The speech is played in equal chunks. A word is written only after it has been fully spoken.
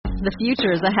The future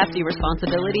is a hefty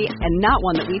responsibility and not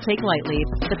one that we take lightly.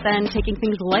 But then taking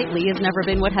things lightly has never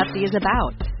been what Hefty is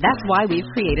about. That's why we've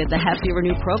created the Hefty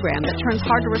Renew program that turns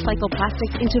hard-to-recycle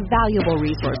plastics into valuable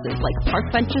resources like park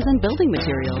benches and building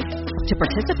materials. To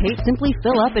participate, simply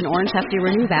fill up an orange Hefty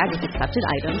Renew bag with accepted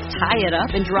items, tie it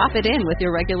up, and drop it in with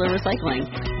your regular recycling.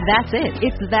 That's it.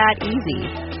 It's that easy.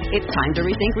 It's time to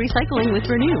rethink recycling with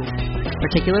Renew.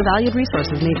 Particular valued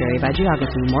resources may vary by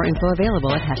geography. More info available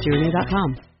at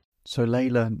heftyrenew.com. So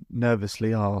Layla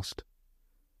nervously asked,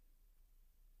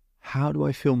 how do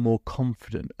I feel more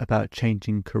confident about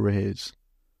changing careers?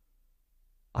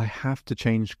 I have to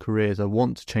change careers. I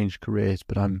want to change careers,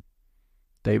 but I'm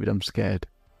scared.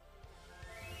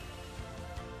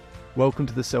 Welcome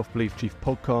to the Self-Belief Chief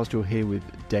podcast. You're here with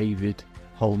David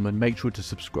Holman. Make sure to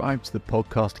subscribe to the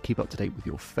podcast to keep up to date with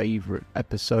your favourite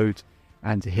episodes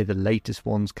and to hear the latest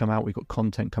ones come out. We've got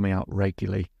content coming out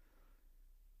regularly.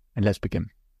 And let's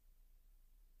begin.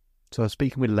 So I was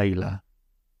speaking with Layla.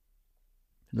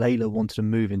 Layla wanted to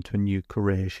move into a new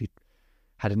career. She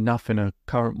had enough in her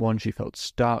current one. She felt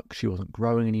stuck. She wasn't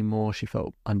growing anymore. She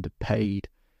felt underpaid.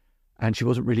 And she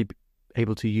wasn't really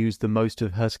able to use the most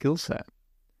of her skill set.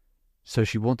 So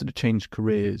she wanted to change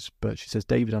careers, but she says,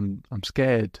 David, I'm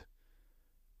scared.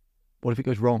 What if it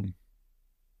goes wrong?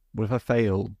 What if I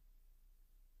fail?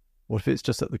 What if it's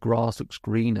just that the grass looks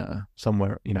greener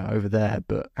somewhere, over there,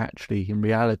 but actually in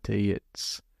reality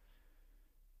it's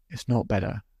not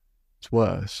better. It's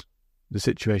worse. The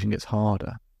situation gets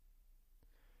harder.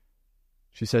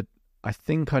 She said, I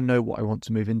think I know what I want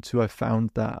to move into. I've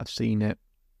found that. I've seen it.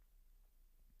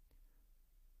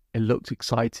 It looks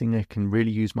exciting. I can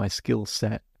really use my skill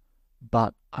set,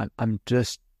 but I'm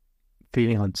just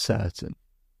feeling uncertain.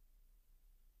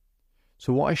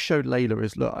 So what I showed Layla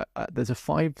is, look, there's a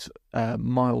 5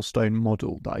 milestone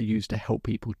model that I use to help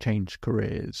people change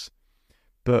careers.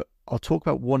 But I'll talk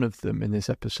about one of them in this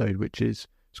episode, which is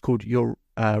it's called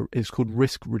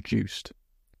risk reduced.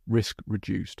 Risk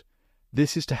reduced.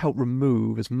 This is to help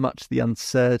remove as much the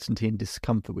uncertainty and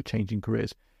discomfort with changing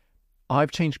careers. I've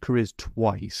changed careers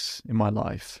twice in my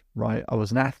life, right? I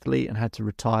was an athlete and had to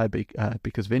retire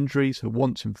because of injuries, so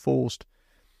once enforced.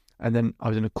 And then I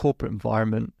was in a corporate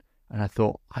environment and I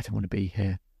thought, I don't want to be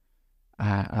here.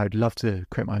 I would love to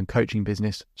create my own coaching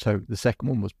business. So the second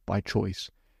one was by choice.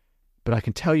 But I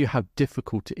can tell you how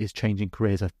difficult it is changing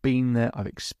careers. I've been there. I've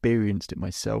experienced it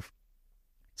myself.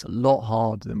 It's a lot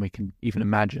harder than we can even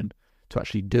imagine to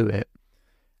actually do it.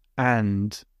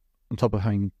 And on top of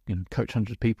having coached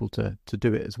hundreds of people to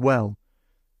do it as well,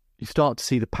 you start to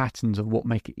see the patterns of what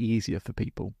make it easier for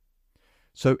people.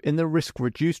 So in the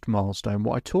risk-reduced milestone,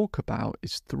 what I talk about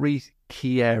is 3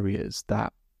 key areas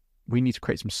that we need to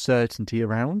create some certainty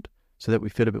around so that we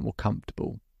feel a bit more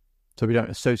comfortable, so we don't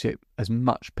associate as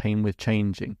much pain with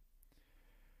changing.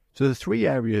 So the 3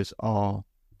 areas are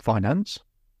finance,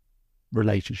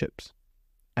 relationships,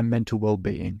 and mental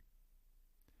well-being.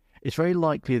 It's very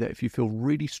likely that if you feel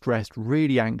really stressed,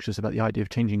 really anxious about the idea of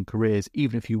changing careers,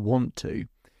 even if you want to,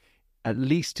 at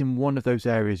least in one of those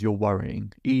areas you're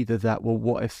worrying. Either that, well,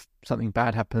 what if something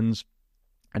bad happens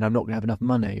and I'm not going to have enough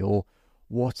money? Or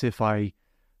what if I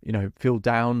feel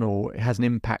down or it has an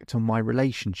impact on my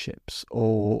relationships?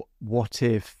 Or what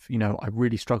if, I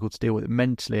really struggle to deal with it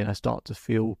mentally and I start to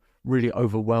feel really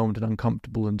overwhelmed and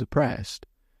uncomfortable and depressed?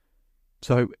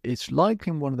 So it's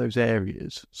likely in one of those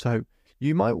areas. So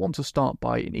you might want to start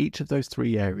by, in each of those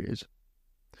 3 areas,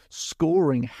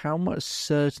 scoring how much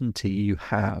certainty you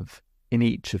have in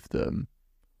each of them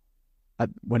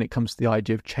when it comes to the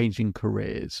idea of changing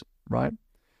careers, right?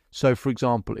 So, for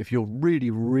example, if you're really,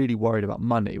 really worried about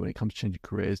money when it comes to changing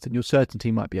careers, then your certainty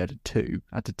might be at a 2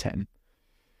 out of 10.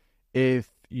 If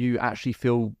you actually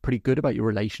feel pretty good about your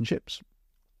relationships,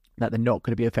 that they're not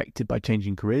going to be affected by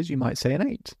changing careers, you might say an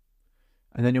 8.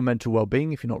 And then your mental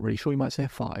well-being, if you're not really sure, you might say a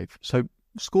 5. So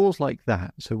scores like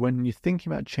that. So when you're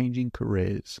thinking about changing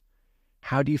careers,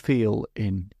 how do you feel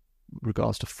in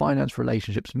regards to finance,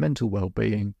 relationships, mental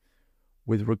well-being,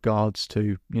 with regards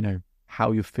to,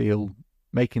 how you feel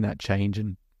making that change,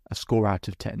 and a score out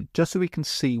of 10, just so we can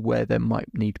see where there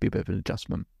might need to be a bit of an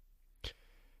adjustment.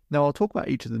 Now, I'll talk about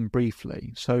each of them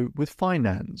briefly. So with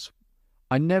finance,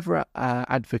 I never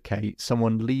advocate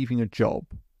someone leaving a job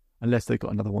unless they've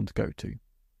got another one to go to,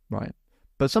 right?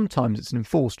 But sometimes it's an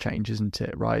enforced change, isn't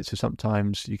it, right? So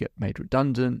sometimes you get made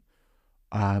redundant,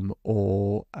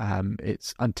 or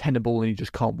it's untenable and you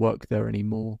just can't work there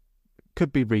anymore.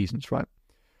 Could be reasons, right?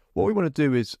 What we want to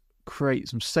do is create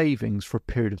some savings for a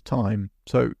period of time.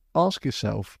 So ask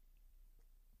yourself,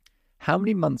 how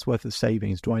many months worth of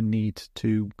savings do I need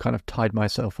to kind of tide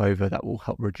myself over that will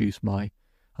help reduce my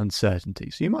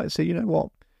uncertainty. So you might say, you know what,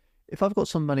 if I've got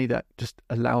some money that just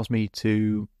allows me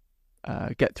to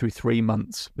get through 3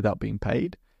 months without being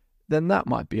paid, then that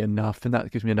might be enough, and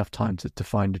that gives me enough time to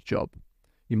find a job.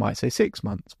 You might say 6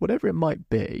 months, whatever it might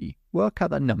be, work out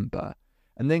that number,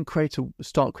 and then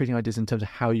start creating ideas in terms of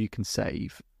how you can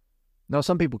save. Now,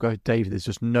 some people go, David, there's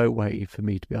just no way for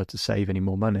me to be able to save any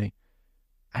more money.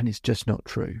 And it's just not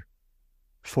true.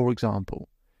 For example,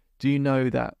 do you know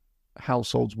that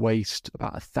households waste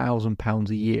about £1,000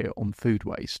 a year on food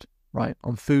waste, right?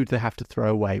 On food they have to throw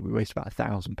away, we waste about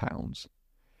 £1,000.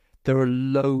 There are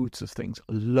loads of things,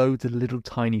 loads of little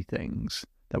tiny things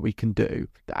that we can do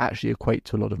that actually equate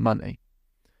to a lot of money,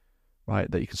 right?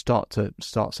 That you can start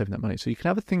saving that money. So you can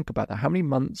have a think about that. How many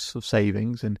months of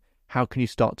savings, and how can you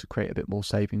start to create a bit more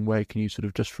saving? Where can you sort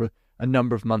of, just for a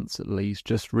number of months at least,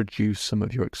 just reduce some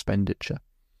of your expenditure?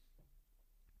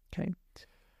 Okay.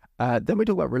 Then we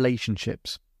talk about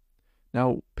relationships.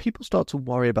 Now, people start to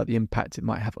worry about the impact it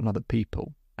might have on other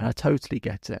people, and I totally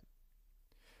get it.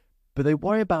 But they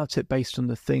worry about it based on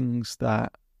the things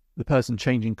that the person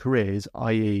changing careers,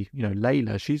 i.e.,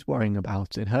 Layla, she's worrying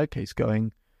about, in her case,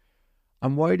 going,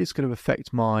 I'm worried it's going to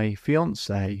affect my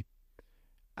fiance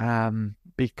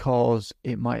because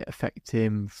it might affect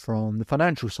him from the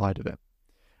financial side of it.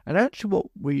 And actually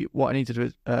what I needed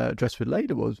to address with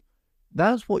Layla was,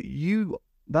 that's what you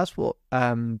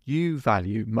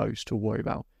value most or worry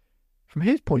about. From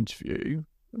his point of view,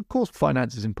 of course,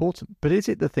 finance is important, but is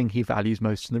it the thing he values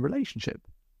most in the relationship?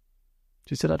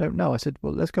 She said, I don't know. I said,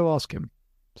 well, let's go ask him.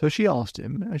 So she asked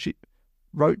him, and she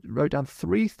wrote down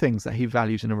 3 things that he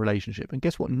values in a relationship. And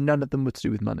guess what? None of them were to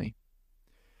do with money.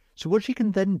 So what she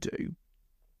can then do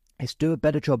is do a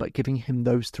better job at giving him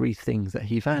those 3 things that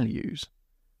he values,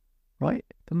 right?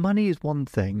 The money is one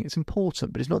thing. It's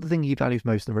important, but it's not the thing he values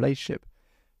most in the relationship.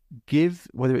 Give,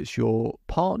 whether it's your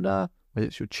partner, whether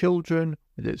it's your children,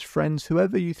 whether it's friends,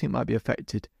 whoever you think might be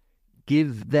affected,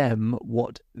 give them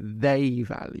what they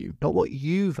value, not what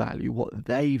you value, what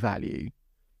they value.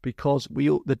 Because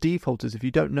the default is, if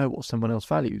you don't know what someone else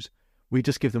values, we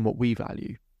just give them what we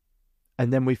value.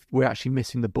 And then we're actually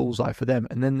missing the bullseye for them,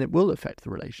 and then it will affect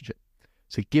the relationship.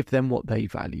 So give them what they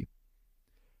value.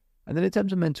 And then in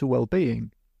terms of mental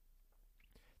well-being,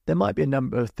 there might be a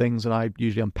number of things, and I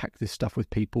usually unpack this stuff with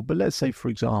people, but let's say, for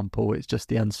example, it's just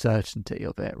the uncertainty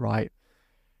of it, right?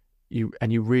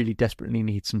 You really desperately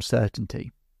need some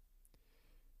certainty.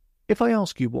 If I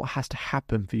ask you what has to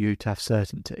happen for you to have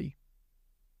certainty,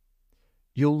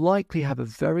 you'll likely have a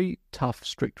very tough,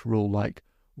 strict rule like,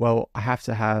 well, I have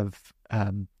to have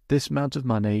this amount of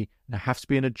money, and I have to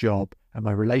be in a job, and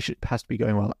my relationship has to be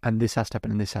going well, and this has to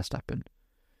happen, and this has to happen.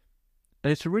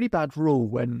 And it's a really bad rule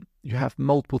when you have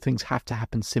multiple things have to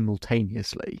happen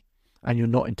simultaneously, and you're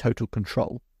not in total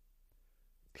control.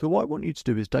 So what I want you to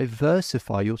do is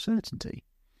diversify your certainty.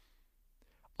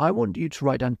 I want you to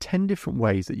write down 10 different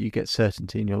ways that you get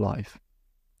certainty in your life.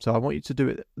 So I want you to do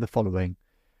it the following.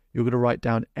 You're going to write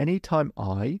down anytime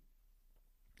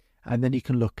and then you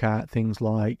can look at things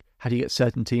like, how do you get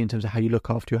certainty in terms of how you look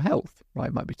after your health, right?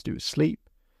 It might be to do with sleep.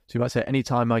 So you might say,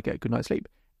 anytime I get a good night's sleep,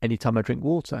 anytime I drink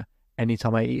water,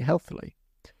 anytime I eat healthily.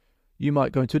 You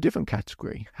might go into a different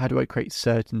category. How do I create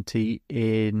certainty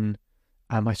in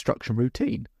my structure and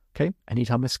routine? Okay,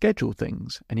 anytime I schedule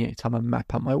things, anytime I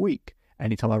map out my week,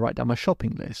 anytime I write down my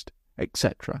shopping list,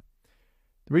 etc.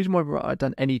 The reason why we write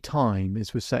down any time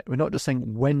is we're not just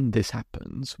saying when this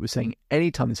happens, we're saying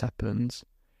anytime this happens,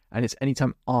 and it's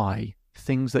anytime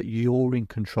things that you're in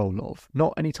control of,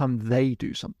 not anytime they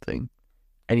do something,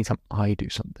 anytime I do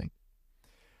something.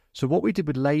 So what we did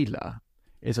with Layla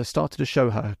is I started to show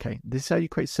her, okay, this is how you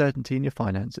create certainty in your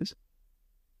finances.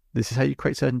 This is how you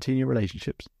create certainty in your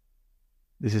relationships.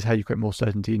 This is how you create more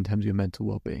certainty in terms of your mental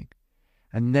well-being.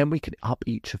 And then we can up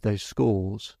each of those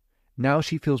scores. Now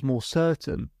she feels more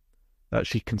certain that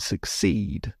she can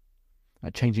succeed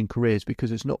at changing careers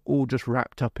because it's not all just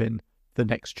wrapped up in the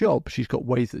next job. She's got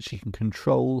ways that she can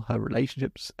control her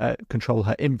relationships, control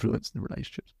her influence in the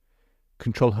relationships,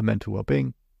 control her mental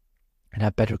well-being, and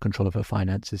have better control of her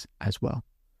finances as well.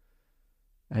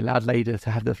 I allowed Layla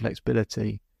to have the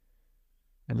flexibility.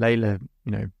 And Layla,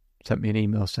 sent me an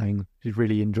email saying she's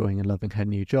really enjoying and loving her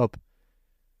new job.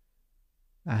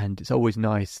 And it's always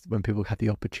nice when people have the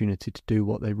opportunity to do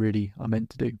what they really are meant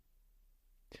to do.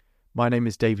 My name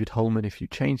is David Holman. If you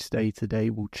change today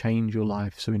will change your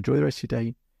life. So enjoy the rest of your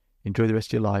day. Enjoy the rest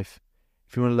of your life.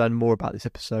 If you want to learn more about this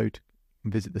episode, you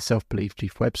can visit the Self-Belief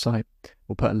Chief website.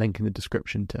 We'll put a link in the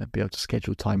description to be able to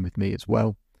schedule time with me as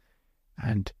well.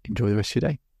 And enjoy the rest of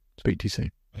your day. Speak to you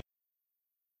soon.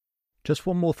 Just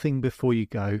one more thing before you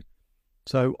go.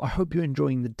 So I hope you're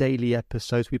enjoying the daily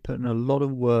episodes. We put in a lot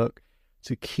of work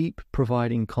to keep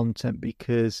providing content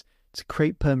because to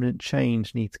create permanent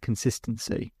change needs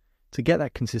consistency. To get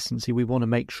that consistency, we want to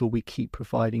make sure we keep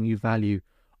providing you value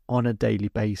on a daily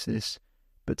basis.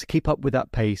 But to keep up with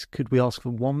that pace, could we ask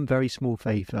for one very small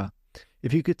favour?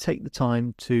 If you could take the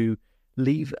time to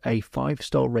leave a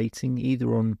 5-star rating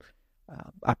either on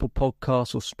Apple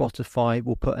Podcasts or Spotify.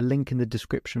 We'll put a link in the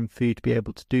description for you to be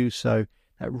able to do so.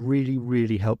 That really,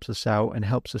 really helps us out and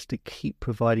helps us to keep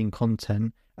providing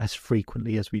content as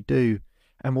frequently as we do.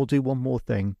 And we'll do one more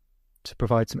thing to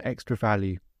provide some extra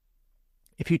value.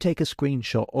 If you take a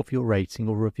screenshot of your rating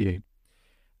or review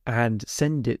and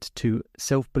send it to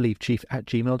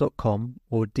selfbeliefchief@gmail.com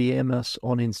or DM us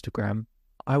on Instagram,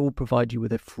 I will provide you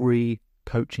with a free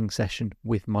coaching session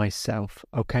with myself.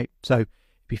 Okay, so it'd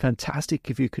be fantastic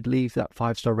if you could leave that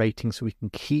 5-star rating so we can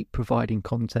keep providing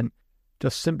content.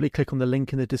 Just simply click on the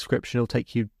link in the description. It'll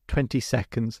take you 20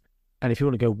 seconds. And if you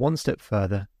want to go one step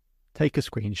further, take a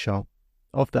screenshot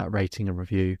of that rating and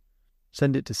review,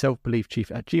 send it to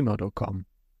selfbeliefchief@gmail.com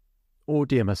or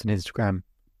DM us on Instagram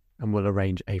and we'll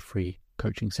arrange a free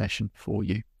coaching session for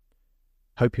you.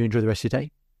 Hope you enjoy the rest of your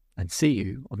day and see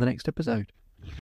you on the next episode.